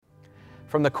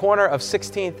from the corner of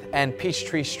 16th and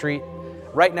Peachtree Street,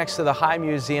 right next to the High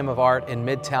Museum of Art in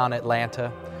Midtown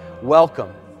Atlanta.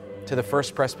 Welcome to the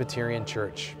First Presbyterian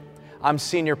Church. I'm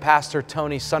Senior Pastor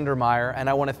Tony Sundermeyer, and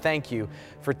I want to thank you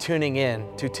for tuning in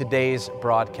to today's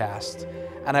broadcast.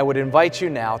 And I would invite you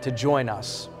now to join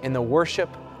us in the worship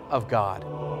of God.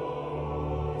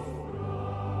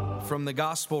 From the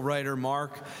Gospel writer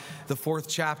Mark, the 4th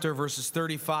chapter, verses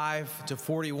 35 to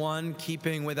 41,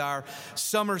 keeping with our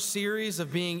summer series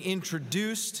of being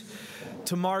introduced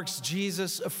to Mark's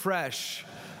Jesus afresh,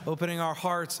 opening our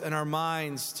hearts and our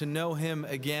minds to know Him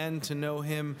again, to know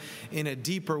Him in a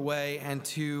deeper way, and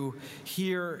to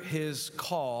hear His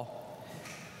call.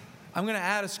 I'm going to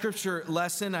add a scripture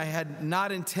lesson I had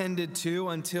not intended to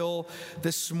until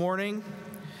this morning.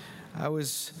 I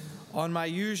was on my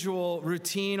usual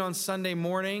routine on Sunday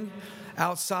morning.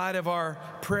 Outside of our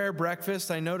prayer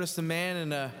breakfast, I noticed a man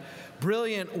in a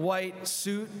brilliant white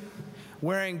suit,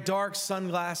 wearing dark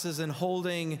sunglasses and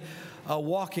holding a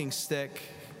walking stick.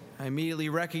 I immediately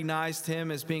recognized him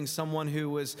as being someone who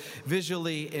was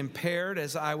visually impaired.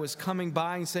 As I was coming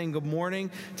by and saying good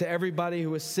morning to everybody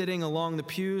who was sitting along the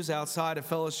pews outside of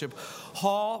Fellowship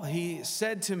Hall, he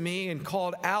said to me and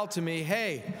called out to me,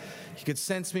 "Hey." He could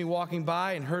sense me walking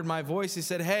by and heard my voice. He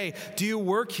said, "Hey, do you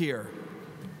work here?"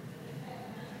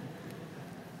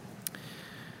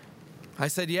 I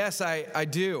said, "Yes, I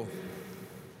do."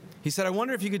 He said, "I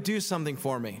wonder if you could do something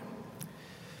for me."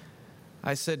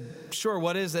 I said, "Sure,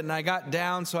 what is it?" And I got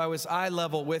down so I was eye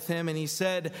level with him, and he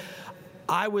said,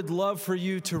 "I would love for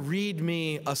you to read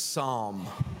me a psalm."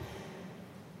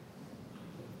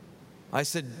 I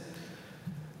said,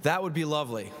 "That would be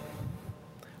lovely.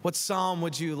 What psalm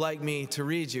would you like me to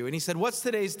read you?" And he said, "What's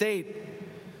today's date?"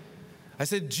 I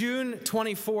said, "June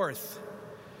 24th.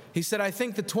 He said, "I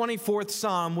think the 24th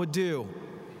psalm would do."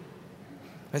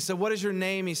 I said, "What is your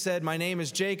name?" He said, "My name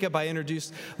is Jacob." I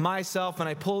introduced myself, and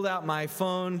I pulled out my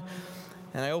phone,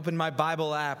 and I opened my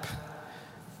Bible app,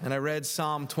 and I read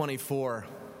Psalm 24.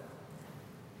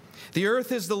 "The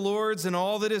earth is the Lord's and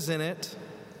all that is in it,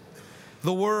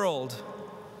 the world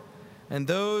and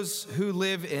those who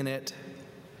live in it.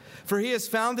 For He has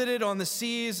founded it on the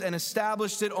seas and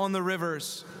established it on the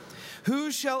rivers.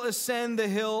 Who shall ascend the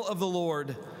hill of the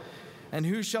Lord, and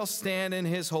who shall stand in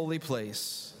His holy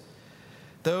place?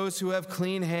 Those who have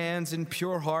clean hands and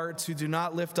pure hearts, who do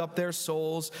not lift up their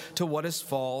souls to what is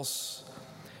false,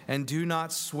 and do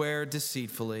not swear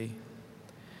deceitfully.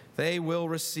 They will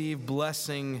receive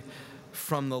blessing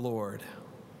from the Lord,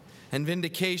 and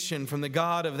vindication from the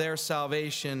God of their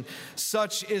salvation.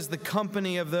 Such is the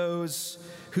company of those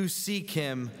who seek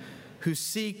Him, who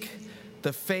seek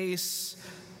the face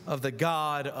of the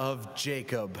God of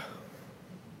Jacob.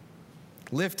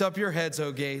 Lift up your heads,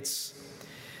 O gates,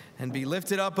 and be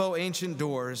lifted up, O ancient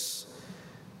doors,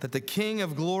 that the King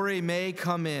of glory may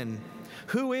come in."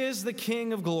 Who is the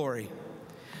King of glory?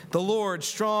 The Lord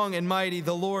strong and mighty,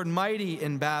 the Lord mighty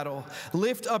in battle.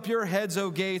 Lift up your heads, O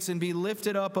gates, and be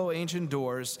lifted up, O ancient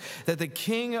doors, that the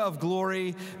King of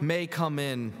glory may come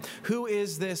in. Who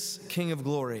is this King of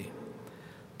glory?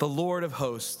 The Lord of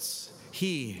hosts.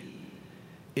 He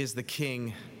is the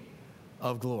King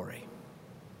of glory.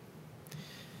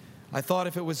 I thought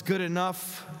if it was good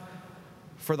enough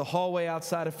for the hallway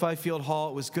outside of Fifield Hall,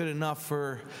 it was good enough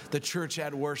for the church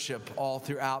at worship all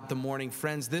throughout the morning.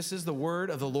 Friends, this is the word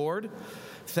of the Lord.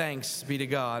 Thanks be to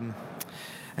God.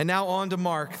 And now on to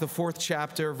Mark, the 4th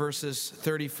chapter, verses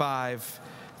 35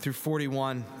 through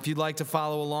 41. If you'd like to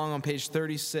follow along on page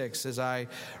 36 as I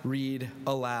read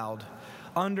aloud.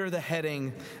 Under the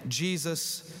heading,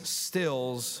 Jesus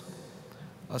Stills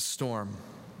a Storm.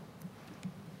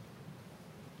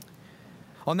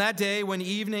 On that day, when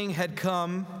evening had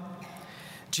come,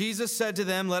 Jesus said to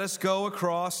them, "Let us go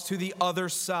across to the other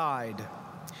side."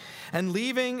 And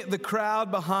leaving the crowd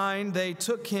behind, they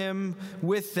took Him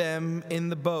with them in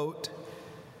the boat,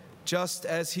 just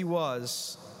as He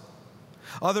was.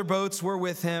 Other boats were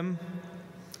with Him.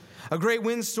 A great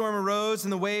windstorm arose,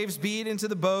 and the waves beat into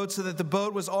the boat so that the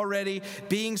boat was already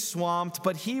being swamped,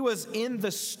 but He was in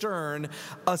the stern,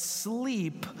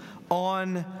 asleep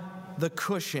on the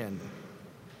cushion.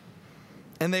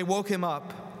 And they woke Him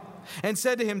up and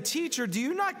said to Him, "Teacher, do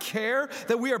you not care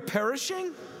that we are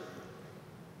perishing?"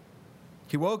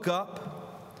 He woke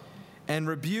up and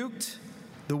rebuked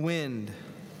the wind,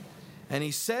 and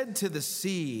He said to the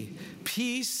sea,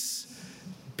 "Peace,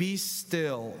 be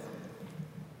still."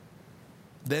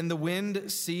 Then the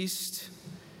wind ceased,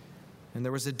 and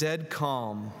there was a dead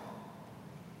calm.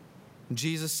 And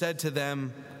Jesus said to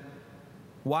them,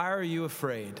 "Why are you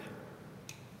afraid?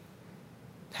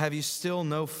 Have you still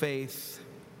no faith?"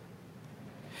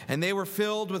 And they were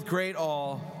filled with great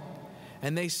awe,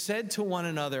 and they said to one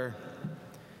another,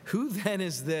 "Who then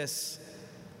is this,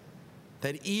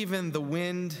 that even the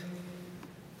wind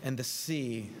and the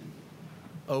sea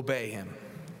obey him?"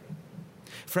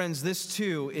 Friends, this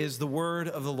too is the word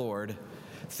of the Lord.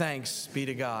 Thanks be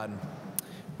to God.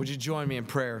 Would you join me in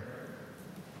prayer?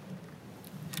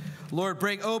 Lord,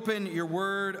 break open your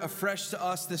word afresh to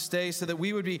us this day so that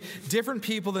we would be different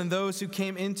people than those who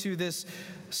came into this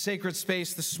sacred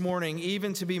space this morning,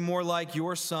 even to be more like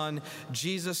your Son,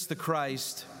 Jesus the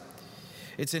Christ.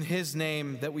 It's in his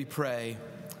name that we pray.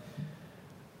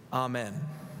 Amen.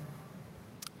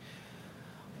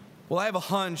 Well, I have a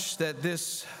hunch that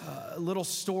this little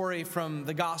story from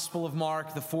the Gospel of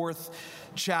Mark, the 4th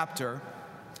chapter,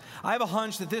 I have a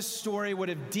hunch that this story would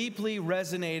have deeply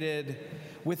resonated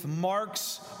with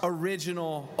Mark's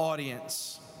original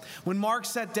audience. When Mark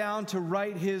sat down to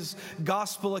write his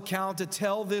gospel account, to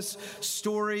tell this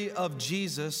story of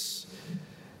Jesus,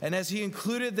 and as he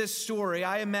included this story,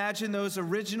 I imagine those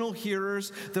original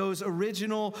hearers, those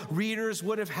original readers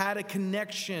would have had a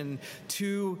connection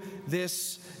to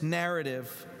this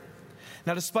narrative.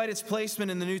 Now, despite its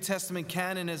placement in the New Testament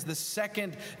canon as the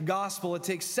second gospel, it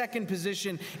takes second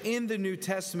position in the New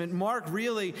Testament. Mark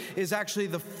really is actually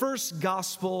the first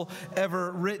gospel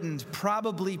ever written,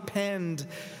 probably penned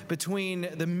between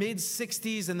the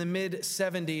mid-60s and the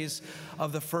mid-70s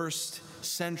of the first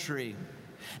century.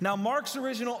 Now, Mark's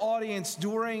original audience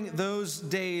during those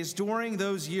days, during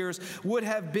those years, would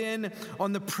have been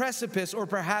on the precipice or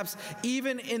perhaps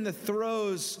even in the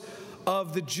throes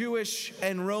of the Jewish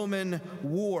and Roman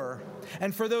war.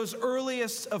 And for those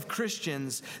earliest of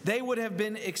Christians, they would have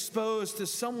been exposed to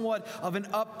somewhat of an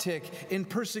uptick in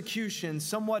persecution,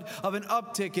 somewhat of an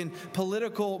uptick in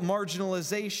political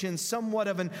marginalization, somewhat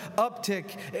of an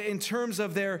uptick in terms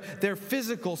of their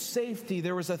physical safety.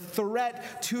 There was a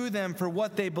threat to them for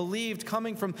what they believed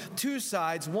coming from two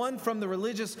sides, one from the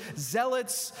religious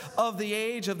zealots of the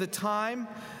age, of the time,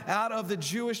 out of the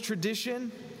Jewish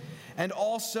tradition, and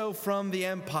also from the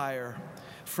empire,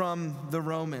 from the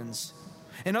Romans.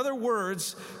 In other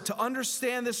words, to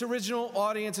understand this original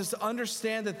audience is to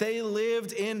understand that they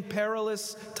lived in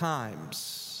perilous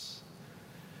times.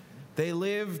 They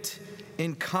lived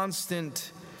in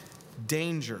constant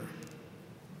danger.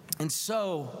 And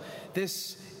so,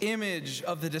 this image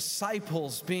of the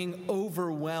disciples being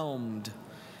overwhelmed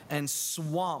and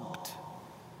swamped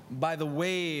by the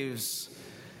waves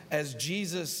as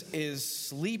Jesus is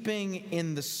sleeping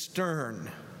in the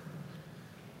stern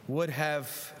would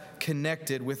have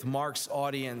connected with Mark's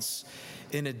audience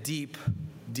in a deep,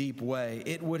 deep way.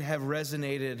 It would have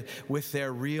resonated with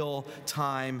their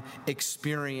real-time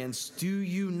experience. Do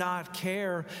you not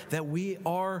care that we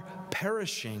are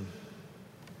perishing?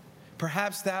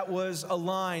 Perhaps that was a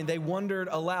line they wondered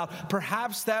aloud.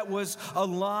 Perhaps that was a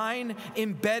line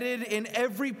embedded in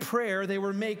every prayer they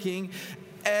were making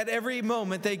at every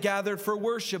moment they gathered for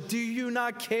worship. Do you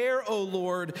not care, O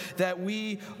Lord, that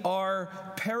we are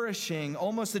perishing?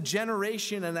 Almost a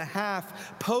generation and a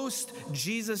half post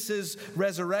Jesus'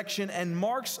 resurrection, and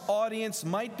Mark's audience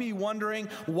might be wondering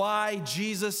why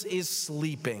Jesus is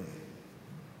sleeping.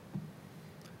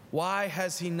 Why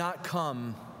has he not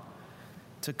come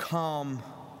to calm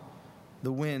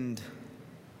the wind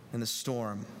and the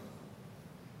storm?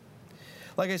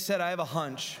 Like I said, I have a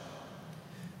hunch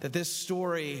that this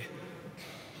story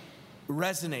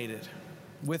resonated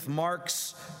with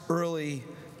Mark's early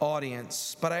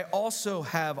audience. But I also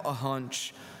have a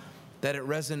hunch that it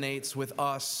resonates with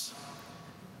us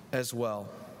as well.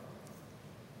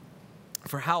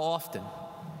 For how often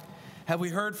have we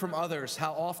heard from others?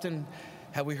 How often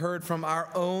have we heard from our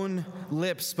own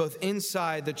lips, both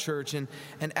inside the church and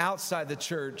outside the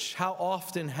church? How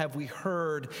often have we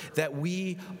heard that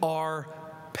we are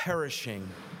perishing?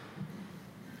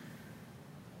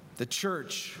 The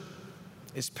church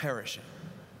is perishing.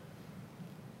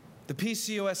 The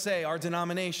PCOSA, our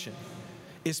denomination,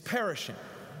 is perishing.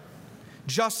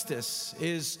 Justice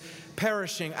is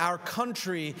perishing. Our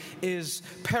country is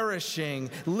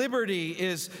perishing. Liberty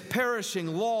is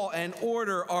perishing. Law and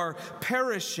order are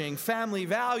perishing. Family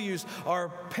values are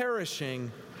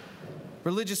perishing.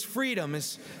 Religious freedom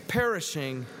is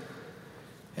perishing.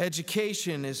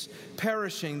 Education is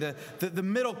perishing. The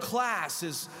middle class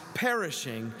is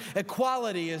perishing.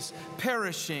 Equality is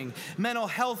perishing. Mental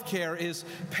health care is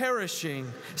perishing.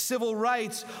 Civil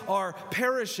rights are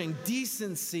perishing.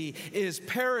 Decency is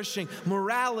perishing.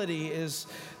 Morality is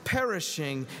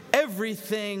perishing.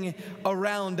 Everything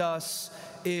around us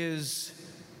is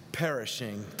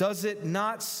perishing? Does it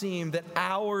not seem that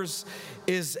ours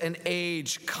is an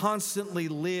age constantly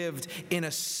lived in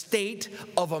a state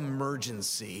of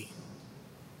emergency?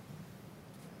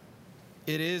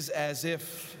 It is as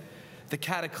if the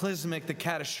cataclysmic, the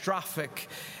catastrophic,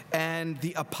 and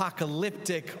the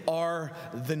apocalyptic are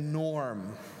the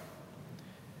norm.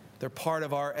 They're part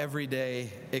of our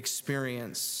everyday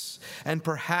experience. And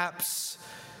perhaps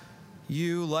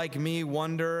you, like me,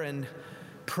 wonder and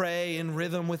pray in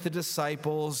rhythm with the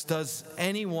disciples, does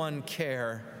anyone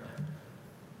care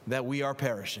that we are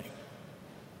perishing?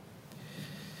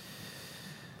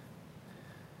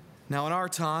 Now, in our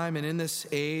time and in this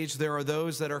age, there are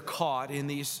those that are caught in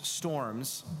these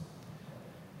storms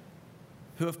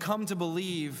who have come to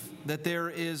believe that there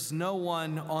is no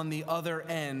one on the other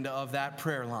end of that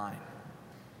prayer line,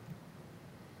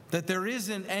 that there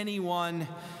isn't anyone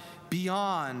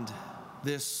beyond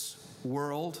this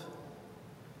world.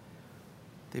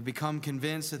 They've become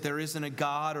convinced that there isn't a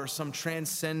God or some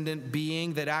transcendent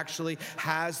being that actually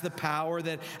has the power,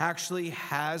 that actually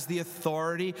has the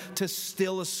authority to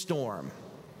still a storm,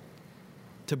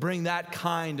 to bring that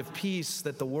kind of peace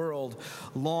that the world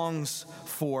longs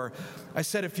for. I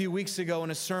said a few weeks ago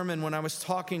in a sermon when I was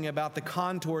talking about the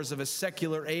contours of a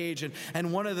secular age,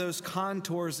 and one of those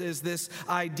contours is this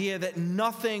idea that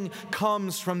nothing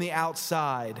comes from the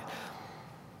outside.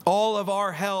 All of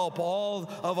our help, all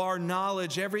of our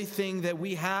knowledge, everything that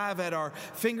we have at our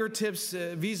fingertips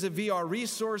vis-a-vis our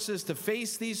resources to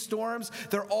face these storms,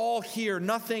 they're all here.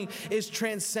 Nothing is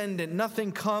transcendent.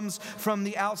 Nothing comes from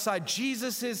the outside.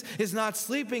 Jesus is not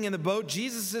sleeping in the boat.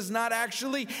 Jesus is not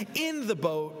actually in the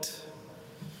boat.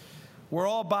 We're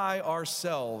all by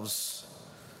ourselves.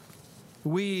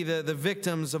 We, the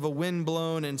victims of a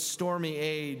windblown and stormy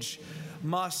age,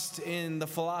 must, in the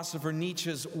philosopher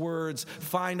Nietzsche's words,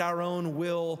 find our own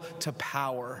will to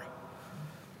power.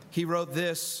 He wrote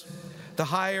this: the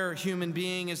higher human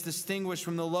being is distinguished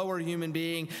from the lower human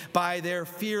being by their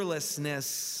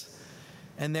fearlessness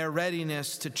and their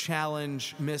readiness to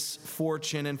challenge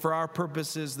misfortune. And for our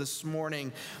purposes this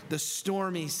morning, the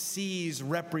stormy seas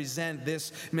represent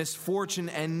this misfortune.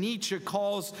 And Nietzsche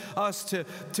calls us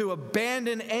to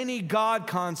abandon any God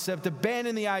concept,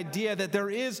 abandon the idea that there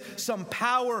is some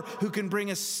power who can bring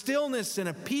a stillness and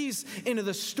a peace into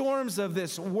the storms of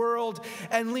this world,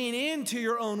 and lean into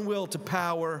your own will to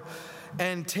power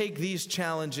and take these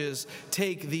challenges,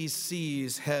 take these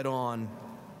seas head on.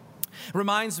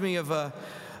 Reminds me of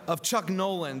Chuck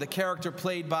Nolan, the character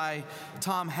played by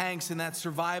Tom Hanks in that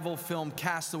survival film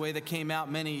Castaway that came out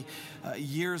many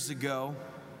years ago.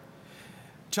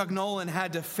 Chuck Nolan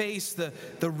had to face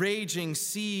the raging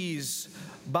seas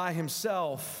by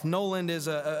himself. Nolan is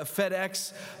a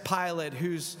FedEx pilot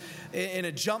who's in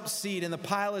a jump seat, and the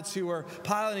pilots who are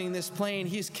piloting this plane,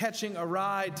 he's catching a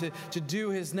ride to do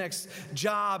his next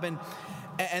job,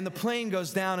 and the plane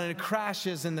goes down and it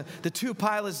crashes, and the two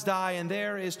pilots die, and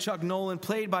there is Chuck Nolan,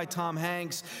 played by Tom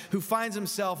Hanks, who finds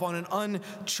himself on an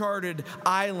uncharted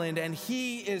island, and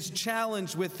he is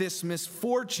challenged with this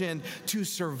misfortune to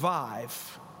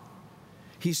survive.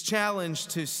 He's challenged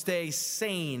to stay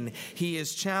sane. He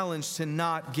is challenged to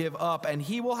not give up. And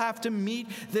he will have to meet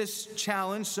this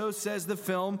challenge, so says the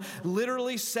film,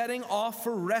 literally setting off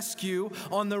for rescue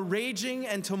on the raging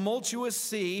and tumultuous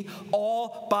sea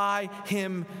all by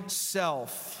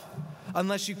himself.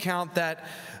 Unless you count that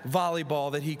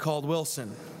volleyball that he called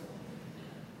Wilson.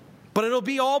 But it'll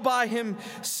be all by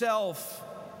himself.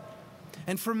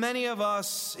 And for many of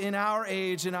us in our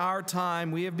age, in our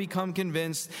time, we have become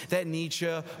convinced that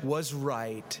Nietzsche was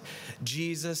right.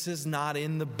 Jesus is not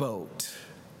in the boat.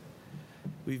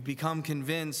 We've become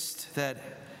convinced that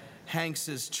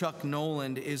Hanks's Chuck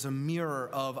Nolan is a mirror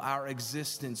of our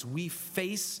existence. We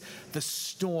face the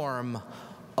storm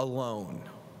alone.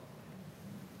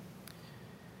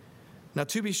 Now,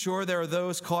 to be sure, there are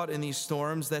those caught in these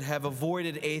storms that have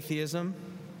avoided atheism.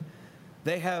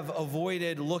 They have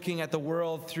avoided looking at the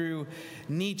world through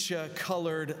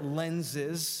Nietzsche-colored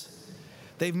lenses.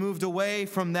 They've moved away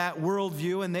from that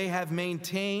worldview, and they have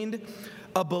maintained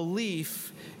a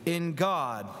belief in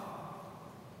God.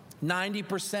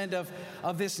 90%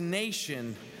 of this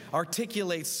nation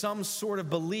articulates some sort of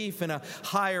belief in a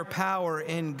higher power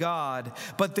in God.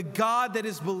 But the God that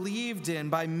is believed in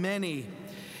by many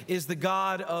is the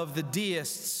God of the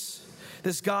deists.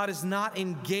 This God is not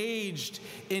engaged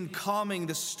in calming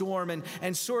the storm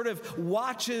and sort of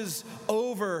watches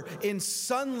over in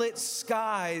sunlit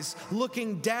skies,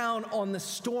 looking down on the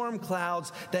storm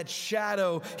clouds that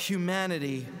shadow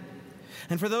humanity.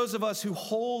 And for those of us who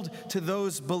hold to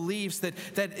those beliefs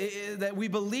that we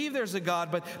believe there's a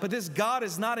God, but this God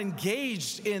is not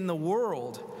engaged in the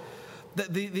world,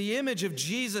 The image of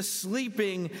Jesus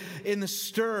sleeping in the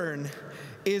stern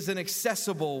is an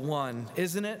accessible one,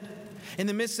 isn't it? In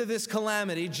the midst of this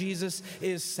calamity, Jesus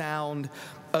is sound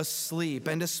asleep.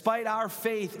 And despite our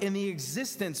faith in the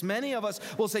existence, many of us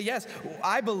will say, yes,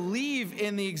 I believe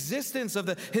in the existence of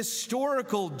the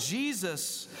historical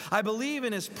Jesus. I believe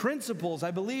in his principles.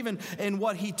 I believe in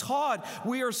what he taught.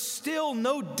 We are still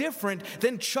no different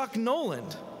than Chuck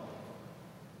Noland,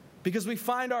 because we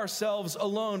find ourselves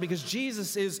alone, because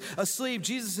Jesus is asleep.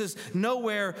 Jesus is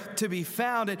nowhere to be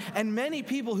found. And many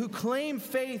people who claim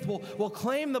faith will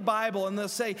claim the Bible, and they'll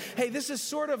say, hey, this is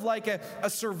sort of like a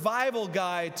survival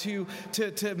guide to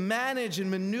manage and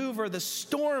maneuver the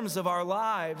storms of our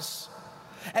lives.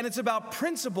 And it's about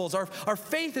principles. Our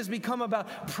faith has become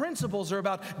about principles, or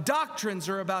about doctrines,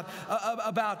 or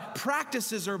about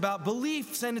practices, or about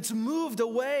beliefs, and it's moved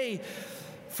away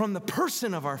from the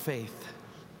person of our faith.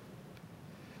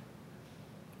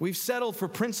 We've settled for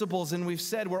principles, and we've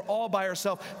said we're all by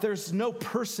ourselves. There's no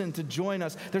person to join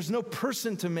us. There's no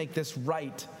person to make this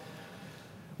right.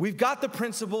 We've got the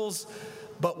principles,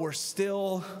 but we're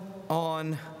still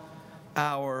on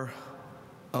our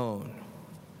own.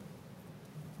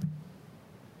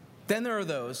 Then there are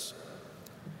those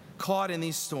caught in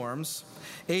these storms,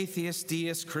 atheists,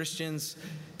 deists, Christians,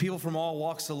 people from all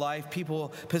walks of life,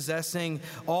 people possessing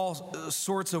all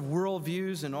sorts of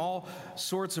worldviews and all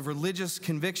sorts of religious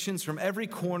convictions from every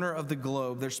corner of the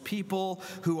globe. There's people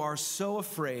who are so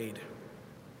afraid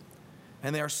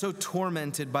and they are so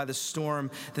tormented by the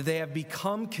storm that they have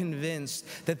become convinced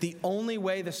that the only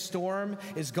way the storm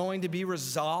is going to be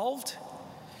resolved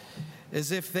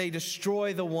is if they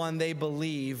destroy the one they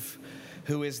believe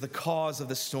who is the cause of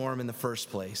the storm in the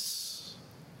first place.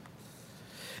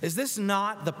 Is this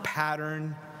not the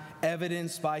pattern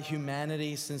evidenced by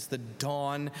humanity since the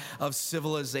dawn of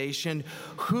civilization?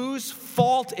 Whose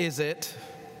fault is it?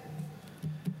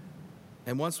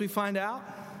 And once we find out,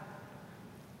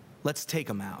 let's take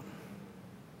them out.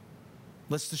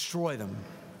 Let's destroy them.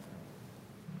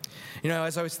 You know,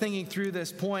 as I was thinking through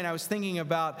this point, I was thinking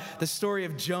about the story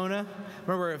of Jonah.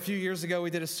 Remember, a few years ago, we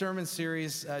did a sermon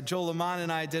series. Joel Lamont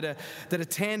and I did a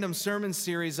tandem sermon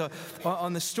series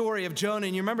on the story of Jonah.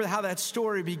 And you remember how that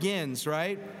story begins,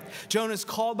 right? Jonah is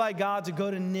called by God to go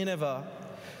to Nineveh,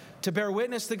 to bear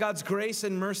witness to God's grace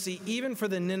and mercy, even for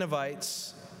the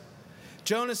Ninevites.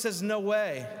 Jonah says, no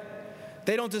way.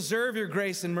 They don't deserve your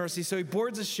grace and mercy. So he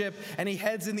boards a ship and he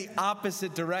heads in the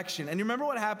opposite direction. And you remember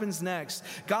what happens next?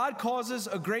 God causes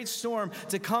a great storm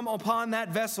to come upon that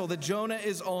vessel that Jonah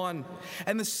is on.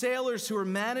 And the sailors who are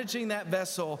managing that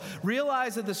vessel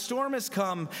realize that the storm has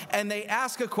come, and they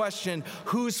ask a question: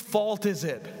 whose fault is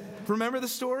it? Remember the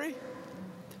story?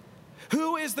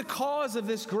 Who is the cause of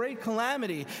this great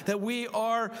calamity that we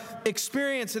are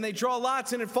experiencing? They draw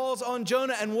lots and it falls on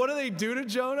Jonah. And what do they do to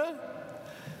Jonah?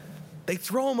 They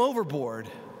throw him overboard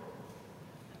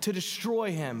to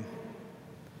destroy him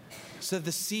so that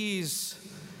the seas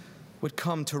would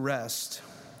come to rest.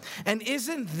 And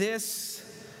isn't this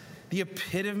the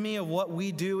epitome of what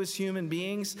we do as human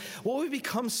beings? What we've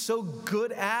become so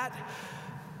good at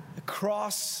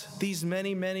across these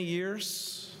many, many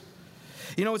years?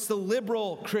 You know, it's the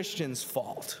liberal Christians'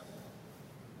 fault.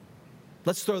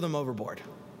 Let's throw them overboard.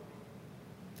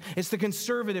 It's the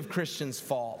conservative Christians'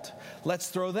 fault. Let's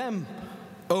throw them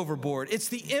overboard. It's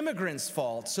the immigrants'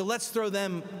 fault, so let's throw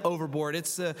them overboard.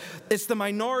 It's the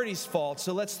minorities' fault,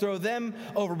 so let's throw them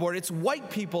overboard. It's white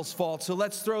people's fault, so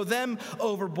let's throw them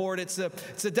overboard. It's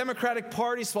the Democratic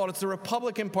Party's fault. It's the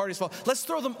Republican Party's fault. Let's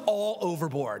throw them all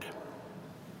overboard.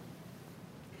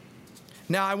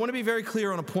 Now, I want to be very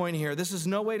clear on a point here. This is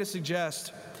no way to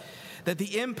suggest that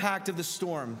the impact of the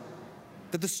storm,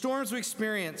 that the storms we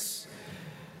experience,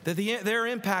 that their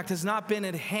impact has not been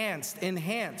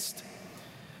enhanced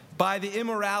by the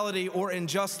immorality or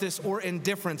injustice or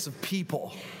indifference of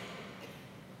people.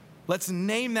 Let's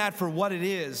name that for what it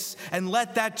is and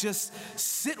let that just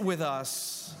sit with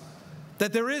us.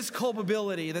 That there is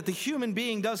culpability, that the human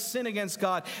being does sin against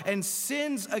God and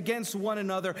sins against one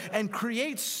another and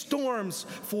creates storms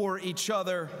for each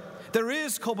other. There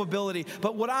is culpability,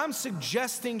 but what I'm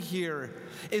suggesting here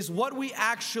is what we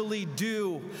actually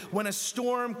do when a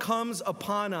storm comes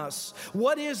upon us.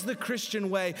 What is the Christian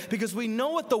way? Because we know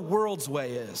what the world's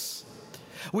way is.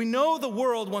 We know the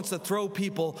world wants to throw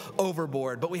people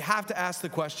overboard, but we have to ask the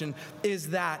question, is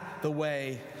that the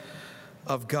way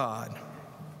of God?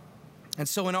 And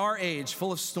so in our age,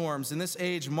 full of storms, in this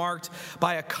age marked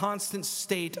by a constant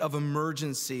state of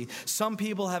emergency, some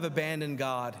people have abandoned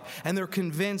God, and they're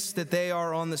convinced that they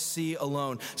are on the sea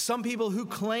alone. Some people who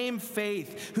claim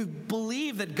faith, who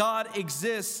believe that God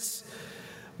exists,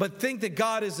 but think that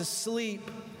God is asleep,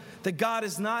 that God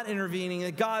is not intervening,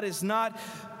 that God is not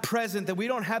present, that we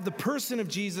don't have the person of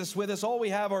Jesus with us. All we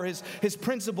have are his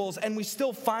principles, and we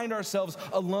still find ourselves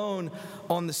alone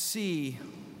on the sea.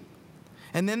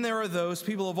 And then there are those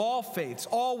people of all faiths,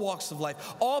 all walks of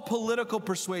life, all political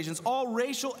persuasions, all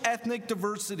racial, ethnic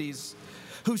diversities,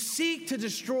 who seek to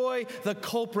destroy the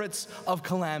culprits of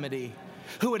calamity,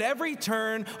 who at every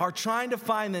turn are trying to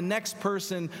find the next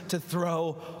person to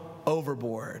throw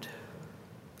overboard.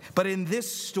 But in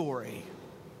this story,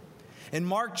 in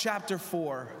Mark chapter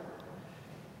 4,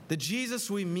 the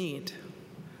Jesus we meet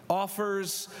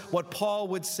offers what Paul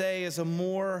would say is a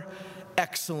more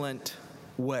excellent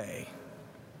way.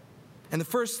 And the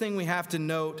first thing we have to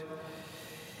note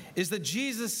is that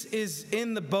Jesus is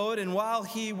in the boat, and while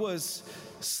he was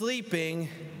sleeping,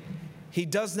 he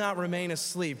does not remain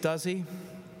asleep, does he?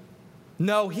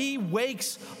 No, he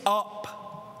wakes up.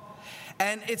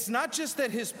 And it's not just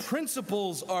that his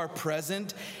principles are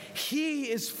present, he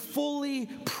is fully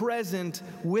present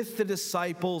with the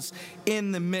disciples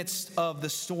in the midst of the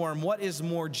storm. What is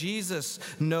more, Jesus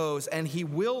knows and he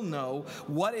will know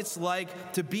what it's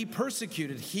like to be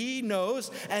persecuted. He knows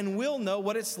and will know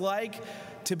what it's like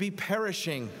to be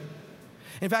perishing.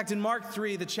 In fact, in Mark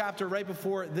 3, the chapter right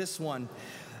before this one,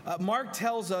 Mark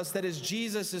tells us that as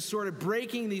Jesus is sort of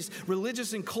breaking these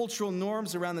religious and cultural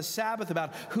norms around the Sabbath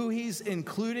about who he's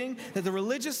including, that the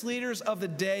religious leaders of the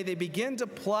day, they begin to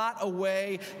plot a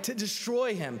way to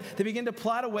destroy him. They begin to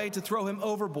plot a way to throw him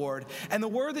overboard. And the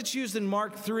word that's used in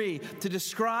Mark 3 to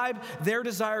describe their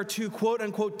desire to, quote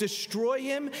unquote, destroy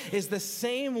him is the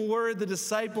same word the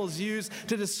disciples use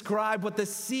to describe what the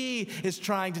sea is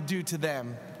trying to do to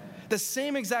them. The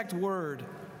same exact word.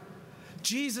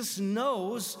 Jesus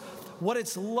knows what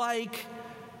it's like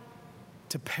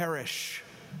to perish.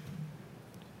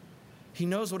 He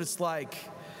knows what it's like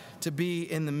to be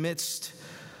in the midst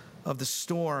of the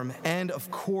storm. And of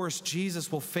course,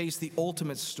 Jesus will face the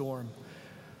ultimate storm.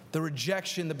 The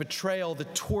rejection, the betrayal, the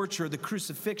torture, the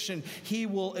crucifixion he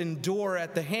will endure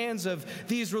at the hands of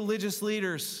these religious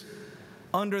leaders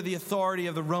under the authority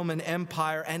of the Roman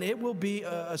Empire. And it will be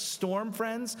a storm,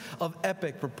 friends, of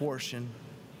epic proportion.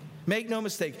 Make no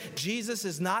mistake, Jesus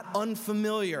is not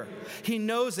unfamiliar. He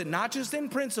knows it, not just in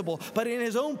principle, but in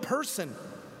his own person.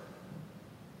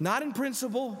 Not in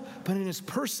principle, but in his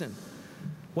person.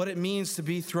 What it means to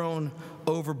be thrown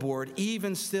overboard.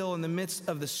 Even still, in the midst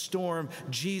of the storm,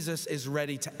 Jesus is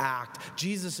ready to act.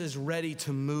 Jesus is ready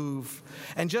to move.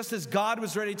 And just as God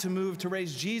was ready to move to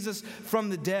raise Jesus from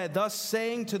the dead, thus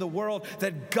saying to the world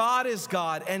that God is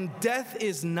God and death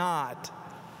is not,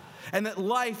 and that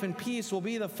life and peace will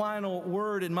be the final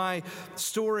word in my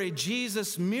story,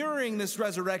 Jesus, mirroring this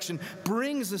resurrection,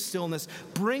 brings a stillness,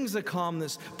 brings a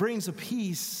calmness, brings a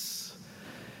peace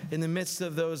in the midst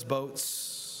of those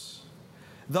boats,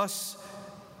 thus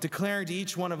declaring to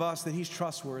each one of us that he's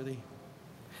trustworthy,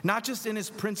 not just in his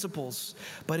principles,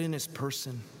 but in his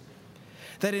person.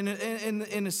 That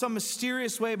in some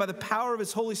mysterious way, by the power of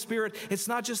his Holy Spirit, it's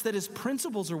not just that his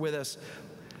principles are with us,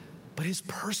 but his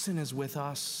person is with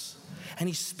us. And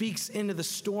he speaks into the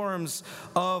storms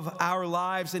of our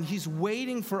lives, and he's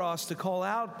waiting for us to call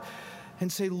out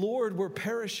and say, Lord, we're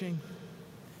perishing.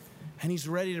 And he's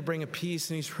ready to bring a peace,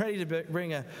 and he's ready to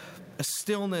bring a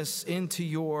stillness into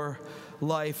your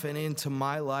life and into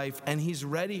my life. And he's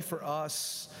ready for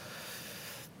us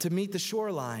to meet the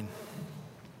shoreline.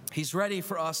 He's ready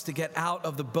for us to get out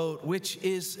of the boat, which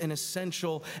is an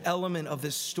essential element of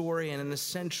this story and an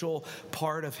essential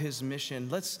part of his mission.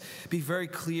 Let's be very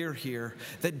clear here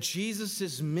that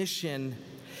Jesus' mission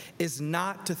is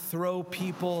not to throw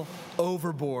people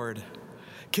overboard.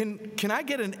 Can I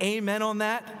get an amen on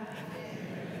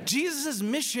that? Jesus'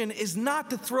 mission is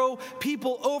not to throw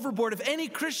people overboard. If any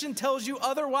Christian tells you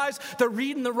otherwise, they're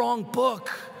reading the wrong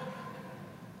book.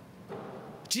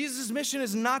 Jesus' mission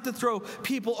is not to throw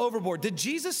people overboard. Did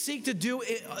Jesus seek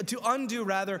to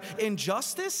undo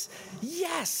injustice?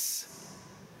 Yes.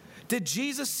 Did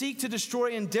Jesus seek to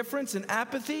destroy indifference and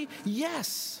apathy?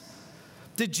 Yes.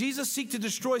 Did Jesus seek to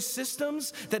destroy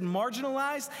systems that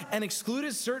marginalized and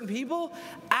excluded certain people?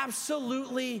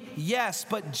 Absolutely yes.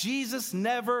 But Jesus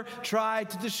never tried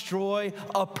to destroy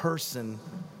a person.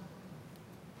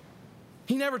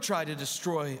 He never tried to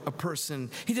destroy a person.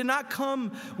 He did not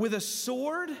come with a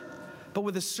sword, but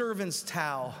with a servant's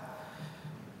towel,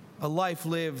 a life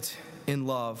lived in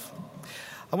love.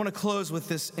 I want to close with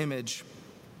this image.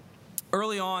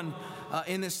 Early on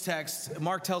in this text,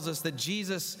 Mark tells us that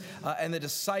Jesus and the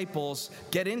disciples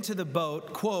get into the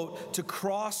boat, quote, to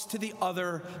cross to the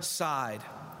other side.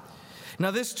 Now,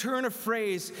 this turn of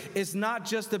phrase is not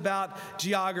just about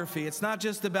geography. It's not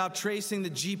just about tracing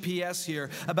the GPS here,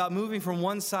 about moving from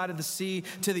one side of the sea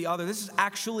to the other. This is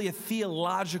actually a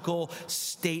theological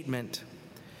statement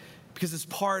because it's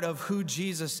part of who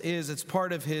Jesus is. It's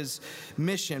part of his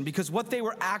mission. Because what they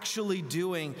were actually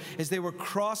doing is they were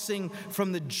crossing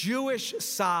from the Jewish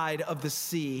side of the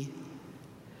sea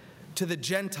to the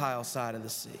Gentile side of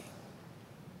the sea.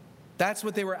 That's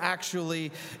what they were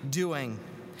actually doing.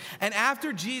 And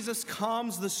after Jesus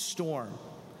calms the storm,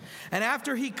 and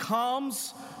after he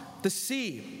calms the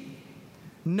sea,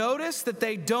 notice that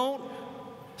they don't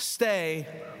stay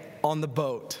on the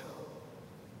boat.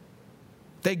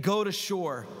 They go to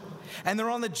shore, and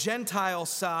they're on the Gentile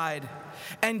side.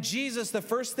 And Jesus, the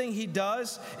first thing he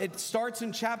does, it starts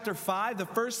in chapter 5, the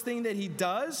first thing that he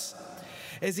does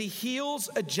is he heals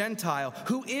a Gentile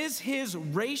who is his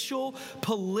racial,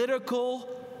 political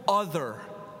other.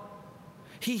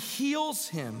 He heals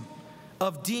him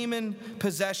of demon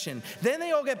possession. Then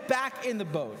they all get back in the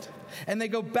boat, and they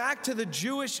go back to the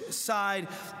Jewish side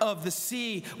of the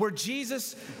sea, where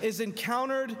Jesus is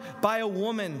encountered by a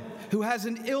woman who has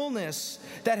an illness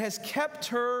that has kept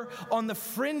her on the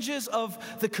fringes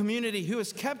of the community, who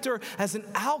has kept her as an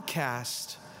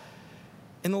outcast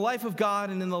in the life of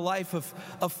God and in the life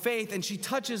of faith. And she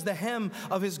touches the hem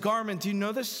of his garment. Do you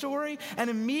know this story? And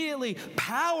immediately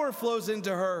power flows into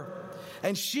her.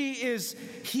 And she is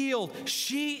healed.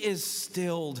 She is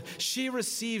stilled. She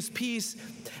receives peace,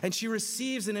 and she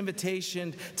receives an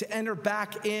invitation to enter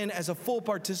back in as a full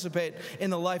participant in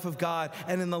the life of God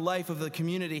and in the life of the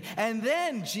community. And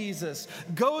then Jesus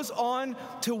goes on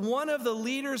to one of the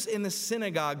leaders in the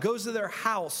synagogue, goes to their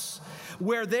house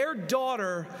where their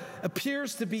daughter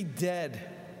appears to be dead.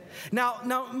 Now,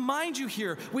 mind you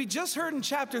here, we just heard in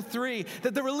chapter 3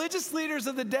 that the religious leaders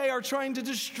of the day are trying to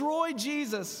destroy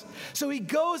Jesus. So he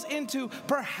goes into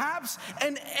perhaps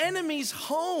an enemy's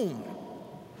home,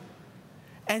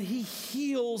 and he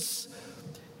heals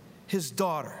his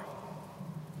daughter.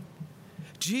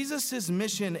 Jesus'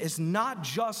 mission is not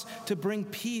just to bring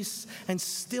peace and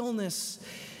stillness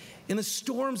in the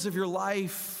storms of your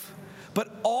life,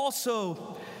 but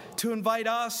also to invite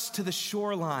us to the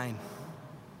shoreline,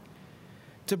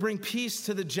 to bring peace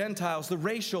to the Gentiles, the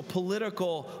racial,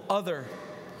 political other,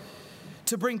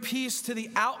 to bring peace to the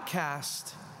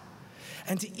outcast,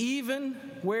 and to even,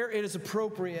 where it is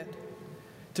appropriate,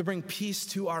 to bring peace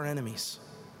to our enemies,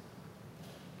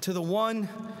 to the one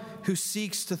who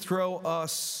seeks to throw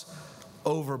us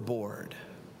overboard.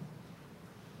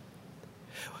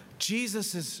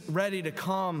 Jesus is ready to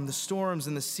calm the storms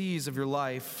and the seas of your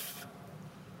life.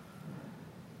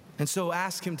 And so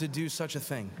ask him to do such a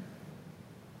thing.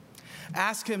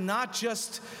 Ask him not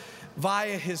just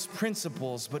via his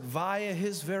principles, but via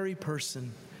his very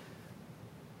person,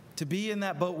 to be in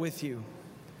that boat with you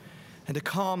and to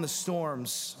calm the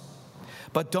storms.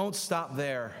 But don't stop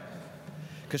there,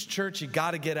 because church, you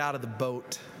got to get out of the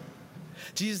boat.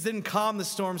 Jesus didn't calm the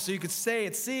storm so you could stay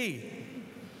at sea.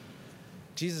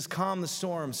 Jesus calmed the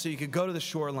storm so you could go to the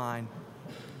shoreline,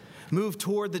 move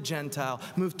toward the Gentile,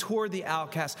 move toward the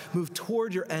outcast, move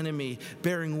toward your enemy,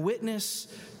 bearing witness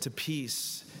to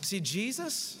peace. See,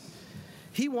 Jesus,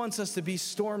 he wants us to be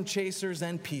storm chasers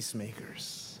and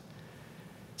peacemakers.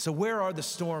 So where are the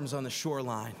storms on the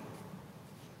shoreline?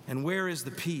 And where is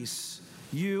the peace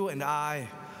you and I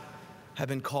have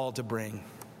been called to bring?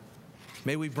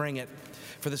 May we bring it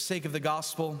for the sake of the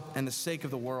gospel and the sake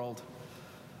of the world.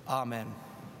 Amen.